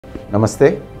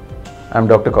Namaste, I am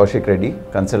Dr Kaushik Reddy,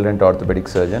 Consultant Orthopedic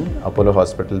Surgeon, Apollo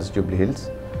Hospital Jubills Hills.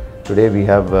 Today we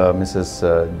have Ms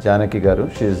Janiki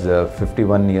garu. She is a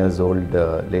 51 years old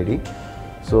lady.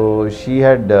 So she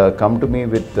had come to me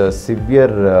with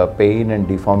severe pain and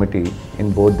deformity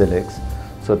in both the legs.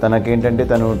 So tanakentante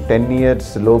tanu 10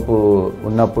 years lopu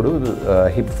unnappudu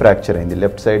hip fracture ayindi,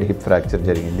 left side hip fracture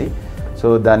jarigindi. So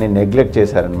దాన్ని neglect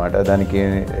చేశారనమాట. దానికి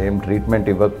ఏం treatment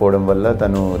ఇవ్వకపోవడం వల్ల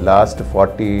తను last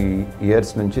 40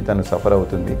 years నుంచి తను suffer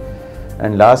అవుతుంది.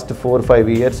 అండ్ లాస్ట్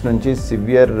 4-5 ఇయర్స్ నుంచి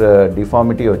సివియర్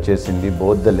డిఫార్మిటీ వచ్చేసింది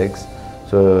both the legs.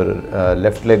 So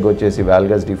left leg వచ్చేసి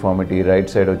వాల్గస్ డిఫార్మిటీ,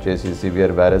 రైట్ సైడ్ వచ్చేసి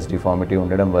సివియర్ వారస్ డిఫార్మిటీ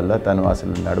ఉండడం వల్ల తను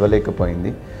అసలు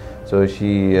నడవలేకపోయింది. So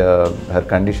her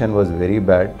condition was very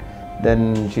bad. Then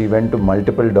she went to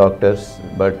multiple doctors,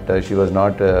 but she was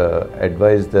not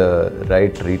advised the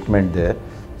right treatment there.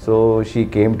 So she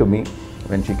came to me.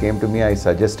 When she came to me, I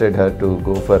suggested her to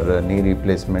go for knee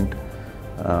replacement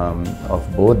of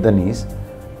both the knees.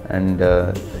 And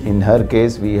in her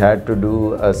case, we had to do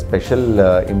a special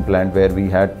implant where we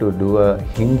had to do a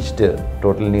hinged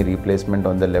total knee replacement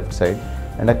on the left side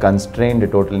and a constrained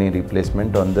total knee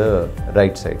replacement on the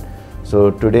right side. So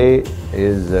today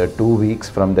is 2 weeks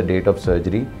from the date of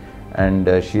surgery, and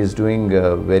she is doing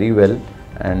very well.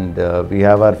 And we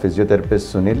have our physiotherapist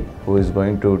Sunil, who is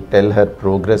going to tell her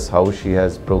progress, how she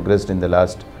has progressed in the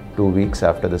last 2 weeks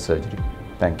after the surgery.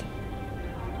 Thank you.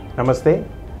 Namaste,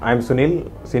 I am Sunil,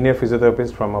 Senior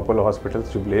Physiotherapist from Apollo Hospital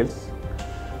Jubills Hills.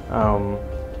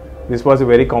 This was a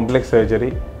very complex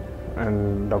surgery, and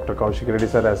Dr Kaushik Reddy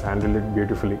sir has handled it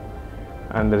beautifully,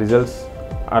 and the results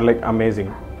are like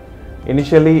amazing.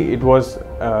 Initially, it was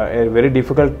a very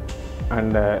difficult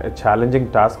and a challenging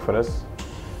task for us,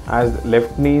 as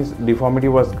left knee's deformity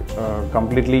was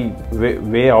completely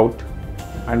way out,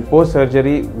 and post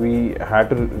surgery we had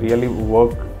to really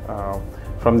work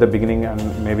from the beginning and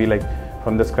maybe like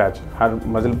from the scratch. Her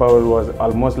muscle power was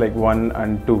almost like 1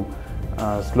 and 2.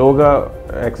 Slowga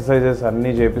exercises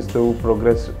anni chepistu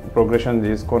progression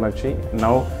cheskoni vachi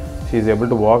now she is able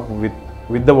to walk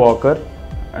with the walker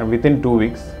and within 2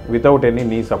 weeks without any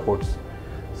knee supports.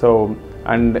 So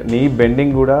and knee bending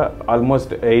kuda almost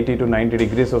 80 to 90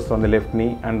 degrees on the left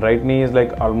knee, and right knee is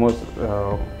like almost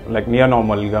like near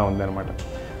normal ga undi anamata.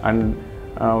 And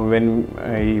when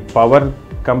power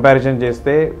comparison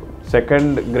cheste second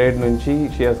grade nunchi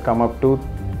she has come up to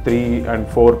 3 and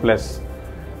 4 plus.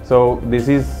 So this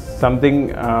is something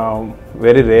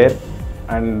very rare,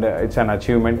 and it's an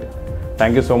achievement.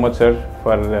 Thank you so much sir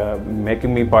for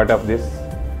making me part of this.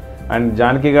 And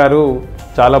Janaki గారు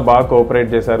చాలా బాగా cooperate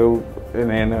చేశారు.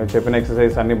 నేను చెప్పిన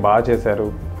exercise అన్నీ బాగా చేశారు.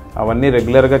 అవన్నీ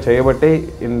రెగ్యులర్గా చేయబట్టే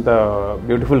ఇంత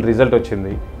బ్యూటిఫుల్ రిజల్ట్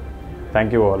వచ్చింది.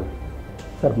 Thank you all.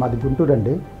 సార్ మాది గుంటూరు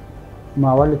అండి.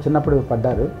 మా వాళ్ళు చిన్నప్పుడు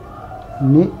పడ్డారు.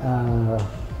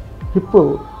 హిప్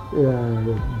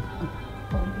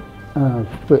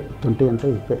 20 అంటే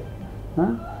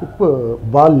హిప్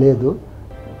బాల్ లేదు.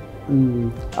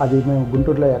 అది మేము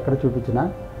గుంటూరులో ఎక్కడ చూపించినా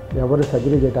ఎవరు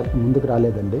సర్జరీ చేయడానికి ముందుకు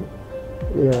రాలేదండి.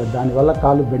 దానివల్ల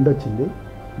కాలు బెండ్ వచ్చింది,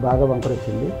 బాగా వంకర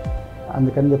వచ్చింది.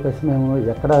 అందుకని చెప్పేసి మేము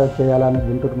ఎక్కడ చేయాలని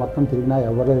గుంటూరు మొత్తం తిరిగినా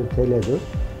ఎవరు చేయలేదు,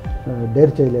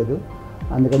 డేర్ చేయలేదు.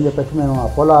 అందుకని చెప్పేసి మేము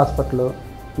అపోలో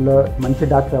హాస్పిటల్లో మంచి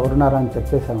డాక్టర్ ఎవరున్నారా అని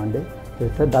చెప్పేసామండి.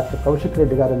 చేస్తే డాక్టర్ కౌశిక్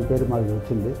రెడ్డి గారు అని పేరు మాకు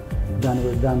వచ్చింది.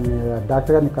 దాన్ని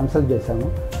డాక్టర్ గారిని కన్సల్ట్ చేశాము.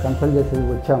 కన్సల్ట్ చేసి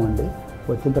వచ్చామండి.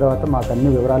 వచ్చిన తర్వాత మాకు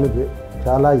అన్ని వివరాలు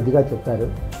చాలా ఇదిగా చెప్పారు.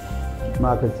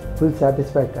 మాకు ఫుల్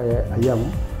సాటిస్ఫైడ్ అయ్యాము.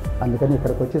 అందుకని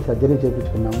ఇక్కడికి వచ్చి సర్జరీ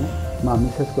చేయించుకున్నాము. మా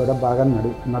మిస్సెస్ కూడా బాగా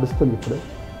నడుస్తుంది, ఇప్పుడు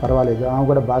పర్వాలేదు. ఆమె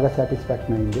కూడా బాగా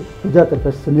సాటిస్ఫాక్షన్ అయింది.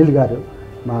 ఫిజియోథెరపిస్ట్ సునీల్ గారు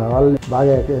మా వాళ్ళని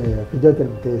బాగా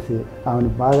ఫిజియోథెరపీ చేసి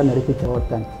ఆమెను బాగా నడిపించారు.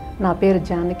 థ్యాంక్స్. నా పేరు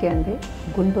జానకి అండి.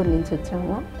 గుంటూరు నుంచి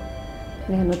వచ్చాము.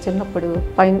 నేను చిన్నప్పుడు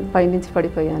పైనుంచి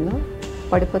పడిపోయాను.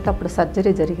 పడిపోతే అప్పుడు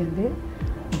సర్జరీ జరిగింది.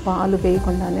 బాలు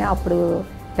వేయకుండానే అప్పుడు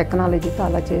టెక్నాలజీతో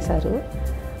అలా చేశారు.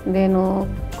 నేను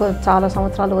చాలా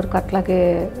సంవత్సరాల వరకు అట్లాగే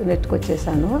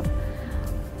నెట్టుకొచ్చేసాను.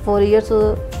 4 ఇయర్స్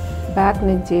బ్యాక్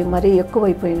నుంచి మరీ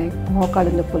ఎక్కువైపోయినాయి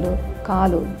మోకాళ్ళ నొప్పులు,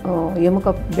 కాలు ఎముక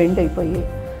బెండ్ అయిపోయి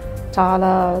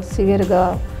చాలా సివియర్గా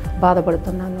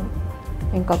బాధపడుతున్నాను.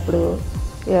 ఇంకప్పుడు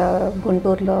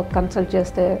గుంటూరులో కన్సల్ట్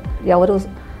చేస్తే ఎవరు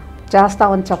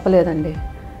చేస్తామని చెప్పలేదండి.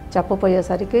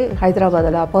 చెప్పపోయేసరికి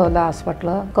హైదరాబాద్లో అపోలో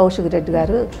హాస్పిటల్లో కౌశిక్ రెడ్డి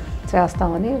గారు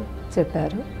చేస్తామని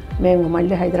చెప్పారు. మేము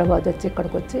మళ్ళీ హైదరాబాద్ వచ్చి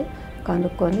ఇక్కడికి వచ్చి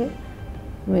కనుక్కొని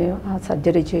మేము ఆ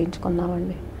సర్జరీ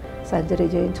చేయించుకున్నామండి. సర్జరీ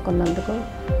చేయించుకున్నందుకు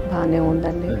బాగానే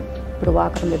ఉందండి. ఇప్పుడు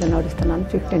వాకర్ మీద నడుస్తున్నాను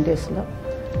 15 డేస్లో.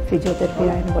 ఫిజియోథెరపీ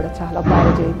ఆయన కూడా చాలా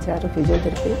బాగా చేయించారు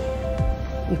ఫిజియోథెరపీ.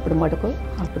 ఇప్పుడు మటుకు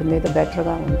అప్పుడు మీద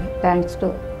బెటర్గా ఉంది. థ్యాంక్స్ టు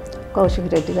కౌశిక్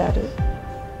రెడ్డి గారు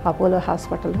అపోలో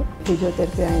హాస్పిటల్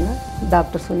ఫిజియోథెరపీ అయిన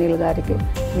డాక్టర్ సునీల్ గారికి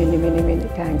మెనీ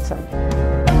థ్యాంక్స్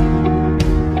అండి.